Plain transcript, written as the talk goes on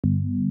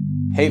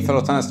Hey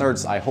fellow tennis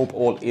nerds, I hope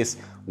all is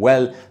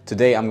well.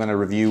 Today I'm going to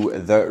review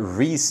the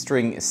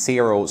Restring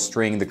Zero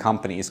String. The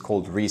company is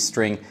called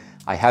Restring.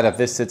 I had a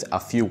visit a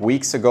few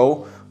weeks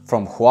ago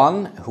from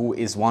Juan, who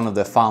is one of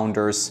the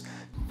founders.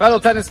 Fellow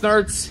tennis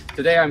nerds,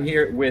 today I'm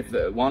here with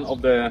one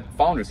of the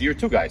founders. You're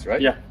two guys, right?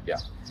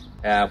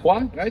 Yeah.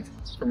 Juan, right?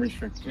 From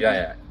Restring.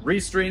 Yeah.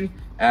 Restring,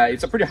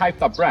 it's a pretty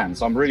hyped up brand,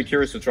 so I'm really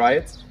curious to try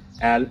it.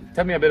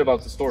 Tell me a bit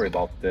about the story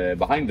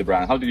behind the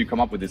brand. How did you come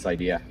up with this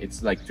idea?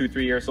 It's like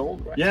 2-3 years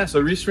old, right? Yeah,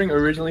 so Restring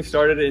originally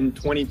started in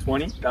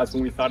 2020. That's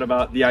when we thought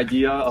about the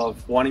idea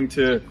of wanting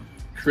to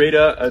create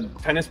a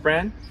tennis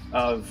brand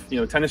of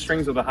tennis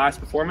strings of the highest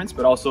performance,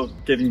 but also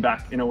giving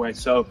back in a way.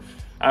 So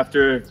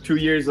after 2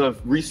 years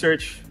of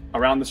research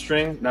around the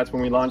string, that's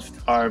when we launched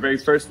our very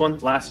first one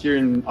last year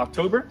in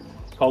October,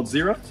 called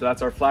Zero. So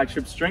that's our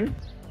flagship string.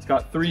 It's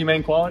got three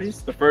main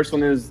qualities. The first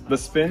one is the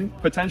spin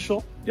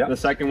potential. Yeah. The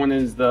second one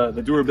is the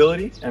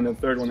durability, and the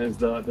third one is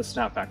the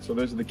snapback. So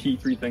those are the key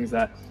three things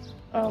that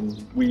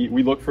we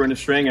look for in a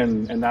string,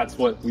 and that's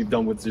what we've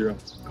done with Zero.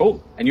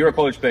 Cool. And you're a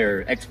college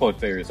player, ex-college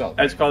player yourself,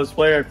 right? Ex-college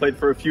player, I played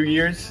for a few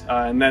years,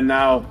 and then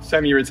now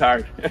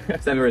semi-retired.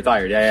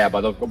 Semi-retired, yeah.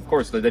 But of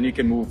course, then you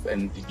can move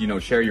and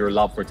share your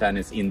love for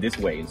tennis in this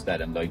way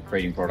instead, and like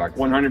creating products.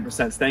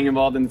 100%, staying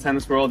involved in the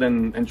tennis world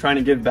and trying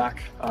to give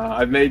back.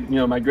 I've made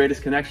my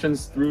greatest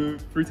connections through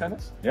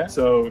tennis. Yeah.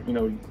 So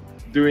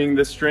doing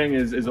this string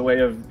is a way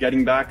of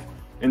getting back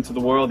into the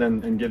world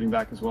and giving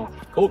back as well.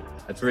 Cool,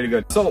 that's really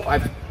good. So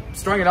I've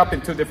strung it up in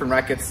two different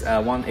rackets,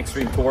 one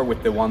Extreme Tour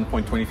with the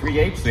 1.23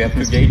 gauge, so you have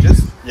two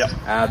gauges.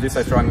 Yeah. This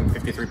I strung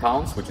 53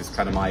 pounds, which is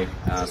kind of my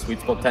sweet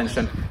spot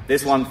tension.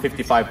 This one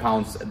 55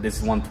 pounds, this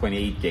is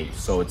 128 gauge,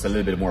 so it's a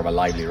little bit more of a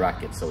lively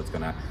racket, so it's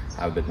gonna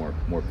have a bit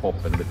more pop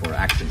and a bit more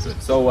action to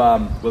it. So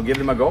we'll give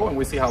them a go and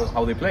we'll see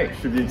how they play.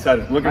 Should be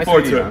excited. Looking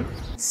forward to it.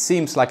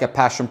 Seems like a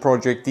passion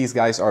project. These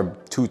guys are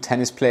two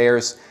tennis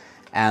players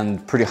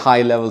and pretty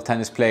high level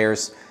tennis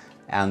players,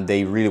 and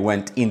they really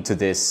went into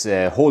this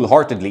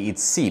wholeheartedly, it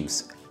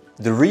seems.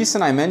 The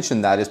reason I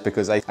mention that is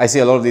because I see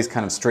a lot of these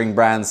kind of string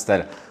brands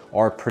that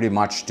are pretty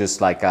much just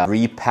like a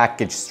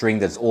repackaged string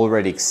that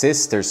already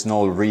exists. There's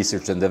no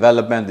research and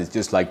development. It's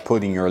just like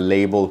putting your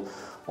label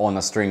on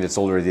a string that's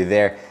already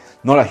there.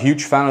 Not a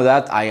huge fan of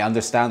that. I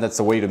understand that's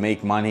a way to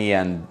make money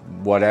and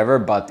whatever,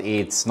 but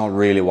it's not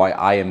really why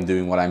I am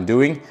doing what I'm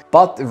doing.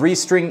 But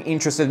Restring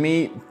interested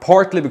me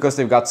partly because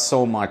they've got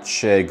so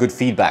much good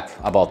feedback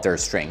about their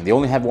string. They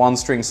only have one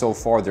string so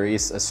far. There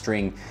is a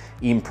string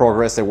in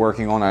progress. They're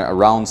working on a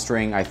round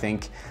string, I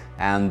think.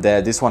 And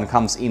this one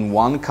comes in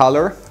one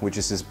color, which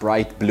is this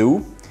bright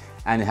blue.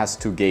 And it has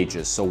two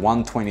gauges, so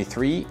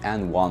 123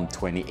 and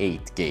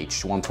 128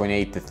 gauge.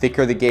 128, the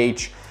thicker the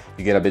gauge,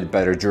 you get a bit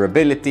better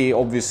durability,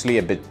 obviously,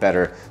 a bit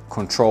better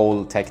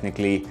control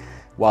technically,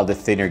 while the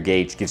thinner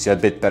gauge gives you a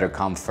bit better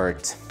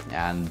comfort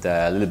and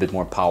a little bit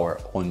more power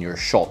on your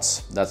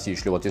shots. That's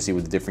usually what you see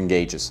with the different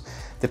gauges.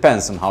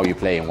 Depends on how you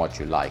play and what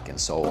you like and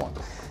so on.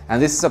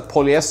 And this is a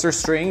polyester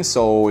string,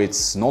 so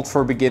it's not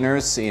for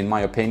beginners, in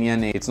my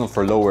opinion. It's not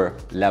for lower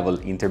level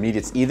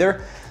intermediates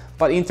either.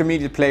 But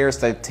intermediate players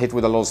that hit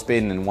with a low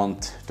spin and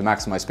want to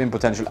maximize spin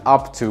potential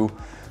up to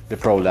the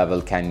pro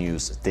level can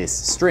use this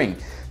string.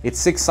 It's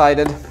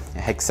six-sided,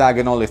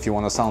 hexagonal if you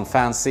want to sound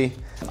fancy.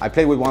 I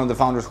played with one of the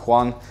founders,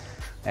 Juan,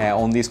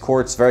 on these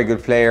courts. Very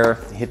good player,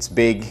 hits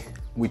big.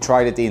 We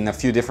tried it in a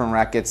few different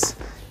rackets.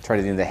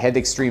 Tried it in the Head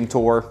Extreme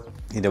Tour,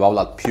 in the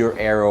Bowlat Pure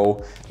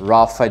Aero,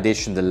 Rough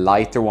Edition, the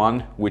lighter one,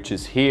 which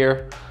is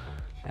here.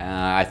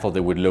 I thought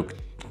they would look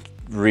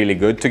really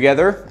good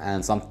together,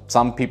 and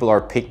some people are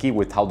picky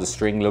with how the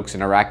string looks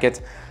in a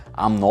racket.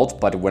 I'm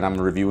not, but when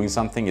I'm reviewing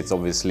something, it's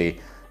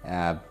obviously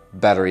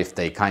better if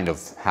they kind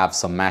of have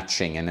some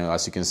matching, and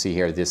as you can see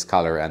here, this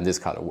color and this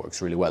color works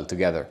really well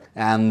together.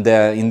 And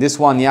in this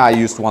one, yeah, I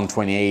used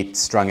 128,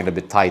 strung it a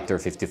bit tighter,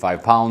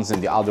 55 pounds. In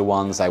the other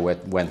ones I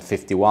went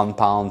 51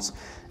 pounds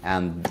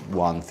and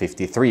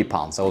 153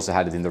 pounds. I also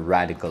had it in the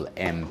Radical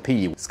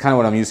MP. It's kind of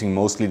what I'm using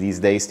mostly these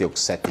days, the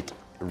Oxetic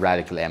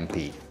Radical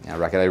MP, a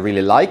racket I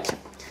really like.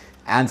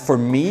 And for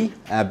me,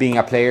 being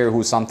a player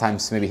who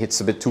sometimes maybe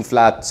hits a bit too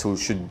flat, who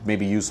should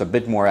maybe use a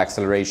bit more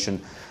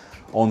acceleration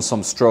on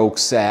some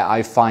strokes,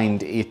 I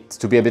find it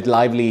to be a bit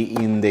lively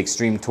in the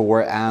Extreme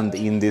Tour and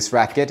in this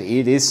racket.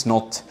 It is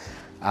not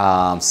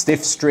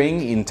stiff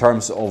string in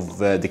terms of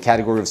the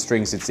category of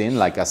strings it's in,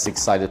 like a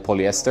six-sided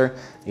polyester.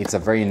 It's a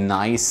very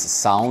nice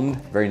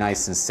sound, very nice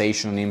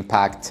sensation on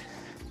impact,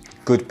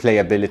 good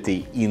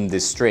playability in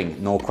this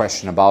string, no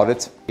question about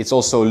it. It's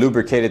also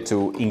lubricated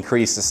to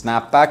increase the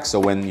snapback, so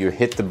when you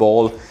hit the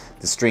ball,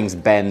 the strings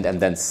bend and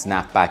then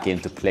snap back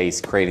into place,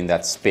 creating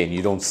that spin.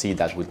 You don't see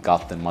that with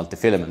gut and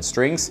multi-filament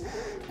strings,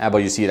 but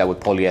you see that with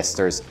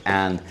polyesters,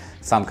 and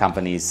some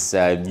companies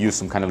use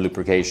some kind of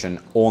lubrication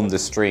on the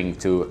string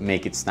to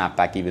make it snap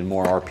back even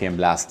more. RPM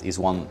Blast is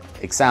one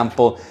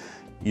example.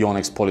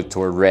 Yonex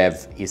Polytour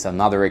Rev is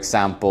another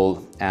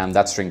example, and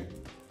that string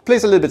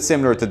plays a little bit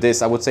similar to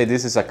this. I would say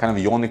this is a kind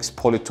of Yonex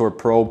Polytour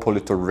Pro,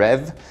 Polytour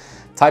Rev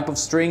type of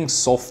string,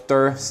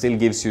 softer, still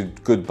gives you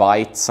good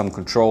bite, some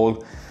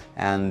control,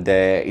 and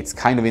it's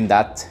kind of in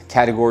that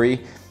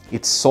category.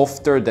 It's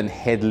softer than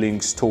Head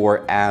Lynx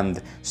Tour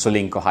and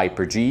Solinco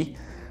Hyper G,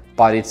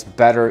 but it's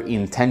better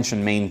in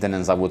tension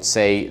maintenance, I would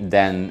say,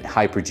 than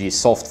Hyper G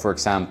Soft, for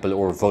example,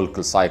 or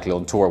Volcal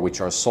Cyclone Tour,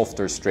 which are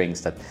softer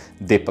strings that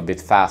dip a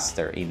bit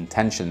faster in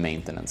tension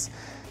maintenance.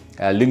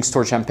 Lynx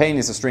Tour Champagne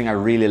is a string I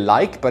really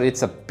like, but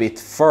it's a bit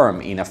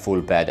firm in a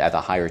full bed at a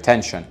higher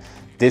tension.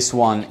 This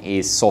one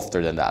is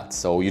softer than that,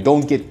 so you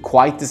don't get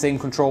quite the same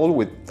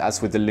control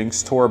as with the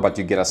Lynx Tour, but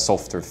you get a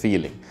softer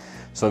feeling.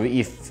 So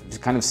if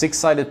kind of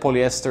 6-sided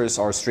polyesters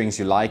are strings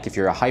you like, if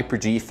you're a Hyper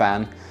G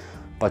fan,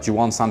 but you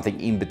want something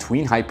in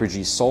between Hyper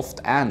G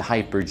Soft and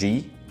Hyper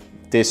G,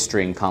 this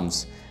string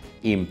comes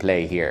in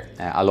play here,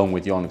 along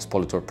with Yonex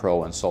Polytour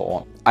Pro and so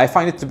on. I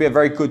find it to be a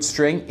very good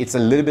string. It's a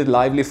little bit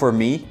lively for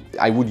me.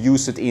 I would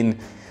use it in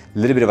a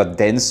little bit of a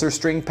denser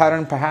string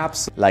pattern,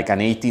 perhaps, like an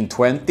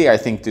 1820. I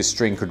think this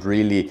string could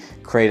really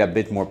create a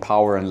bit more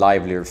power and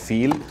livelier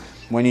feel.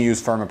 When you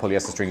use firmer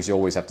polyester strings, you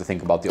always have to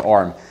think about the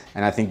arm,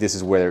 and I think this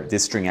is where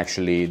this string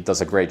actually does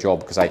a great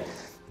job, because I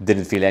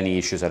didn't feel any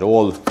issues at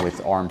all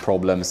with arm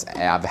problems.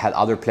 I've had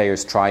other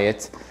players try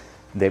it.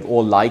 They've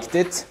all liked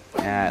it.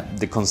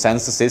 The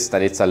consensus is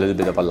that it's a little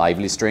bit of a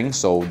lively string,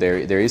 so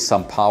there is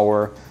some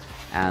power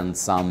and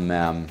some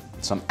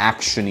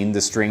action in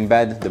the string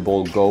bed. The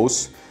ball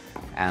goes,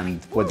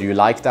 and whether you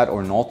like that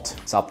or not,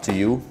 it's up to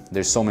you.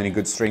 There's so many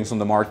good strings on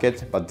the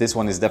market, but this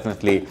one is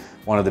definitely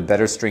one of the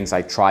better strings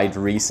I tried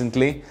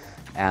recently.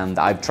 And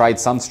I've tried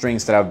some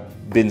strings that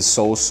have been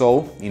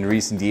so-so in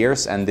recent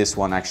years, and this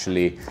one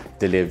actually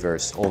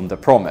delivers on the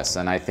promise.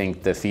 And I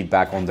think the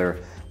feedback on their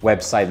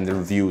website and the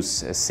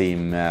reviews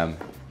seem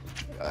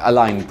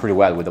aligned pretty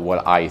well with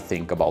what I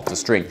think about the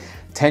string.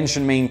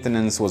 Tension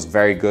maintenance was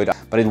very good,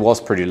 but it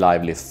was pretty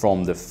lively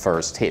from the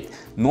first hit.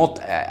 Not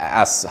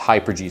as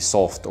Hyper G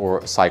Soft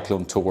or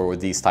Cyclone Tour or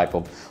these type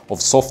of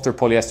softer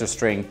polyester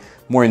string,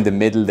 more in the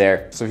middle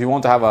there. So if you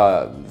want to have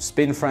a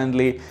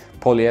spin-friendly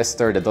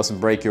polyester that doesn't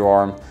break your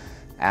arm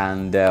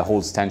and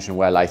holds tension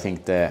well, I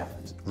think the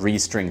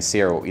Restring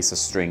Zero is a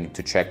string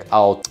to check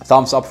out.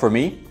 Thumbs up for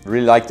me.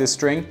 Really like this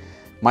string.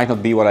 Might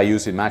not be what I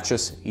use in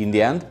matches in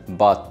the end,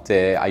 but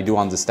I do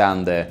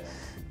understand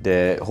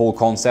the whole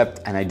concept,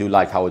 and I do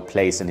like how it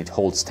plays and it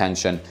holds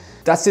tension.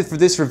 That's it for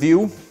this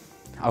review.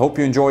 I hope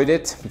you enjoyed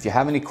it. If you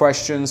have any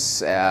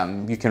questions,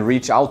 you can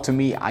reach out to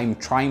me. I'm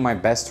trying my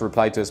best to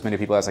reply to as many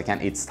people as I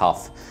can. It's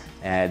tough.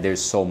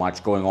 There's so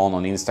much going on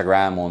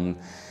Instagram, on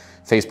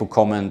Facebook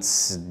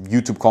comments,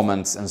 YouTube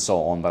comments, and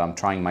so on, but I'm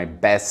trying my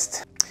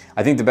best.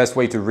 I think the best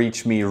way to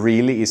reach me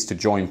really is to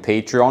join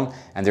Patreon,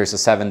 and there's a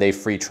 7-day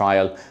free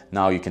trial.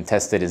 Now you can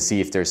test it and see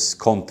if there's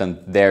content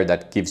there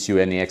that gives you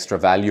any extra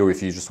value, or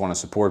if you just want to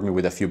support me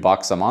with a few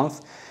bucks a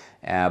month.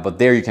 But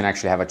there you can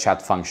actually have a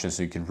chat function,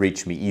 so you can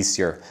reach me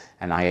easier,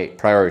 and I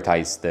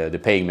prioritize the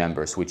paying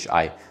members, which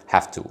I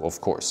have to, of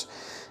course.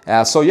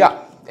 So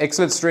yeah,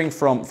 excellent string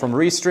from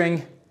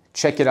Restring.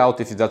 Check it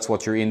out if that's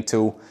what you're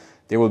into.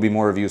 There will be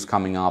more reviews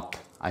coming up.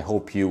 I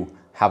hope you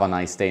have a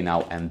nice day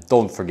now, and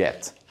don't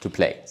forget to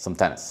play some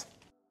tennis.